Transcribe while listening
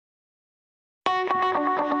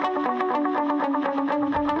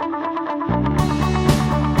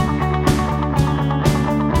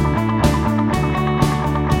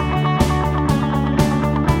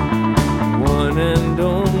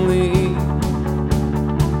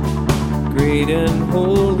great and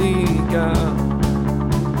holy God,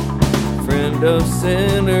 friend of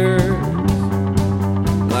sinners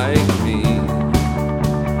like me,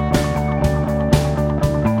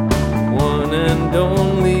 one and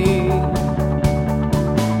only,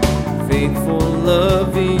 faithful,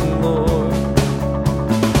 loving Lord,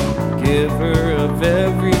 giver of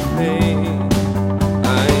everything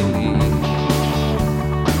I need.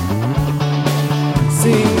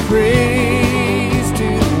 Sing praise to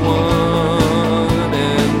the one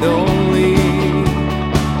and only,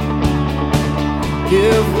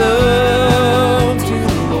 give love to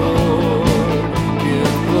the Lord,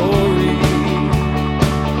 give glory.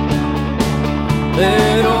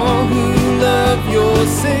 Let all who love your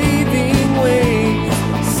saving ways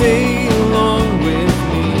say along with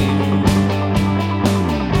me,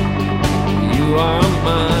 you are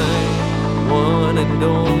mine, one and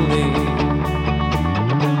only,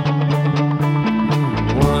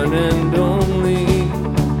 one and only,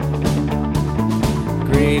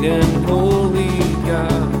 great and holy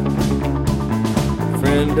God,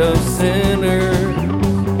 friend of sinners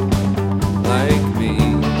like me,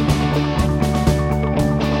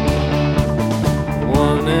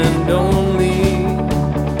 one and only,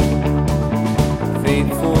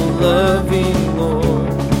 faithful, loving Lord,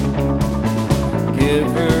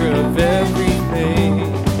 giver of everything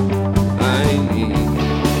I need.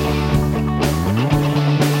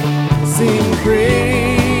 Sing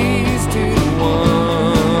praise to the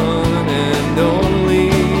one and only,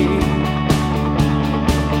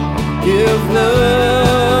 give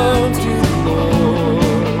love to the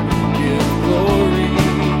Lord, give glory.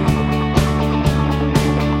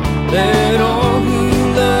 Let all who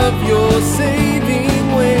love your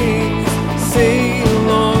saving ways say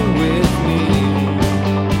along with me,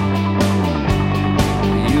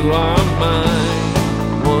 you are mine,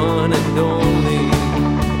 one and only.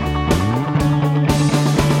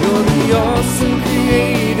 You're the awesome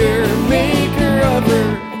creator, maker of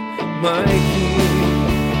earth, my King,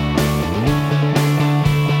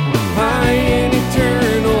 high and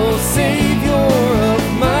eternal, Savior of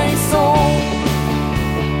my soul.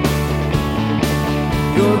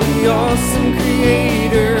 You're the awesome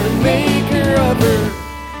creator, maker of earth,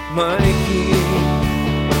 my King,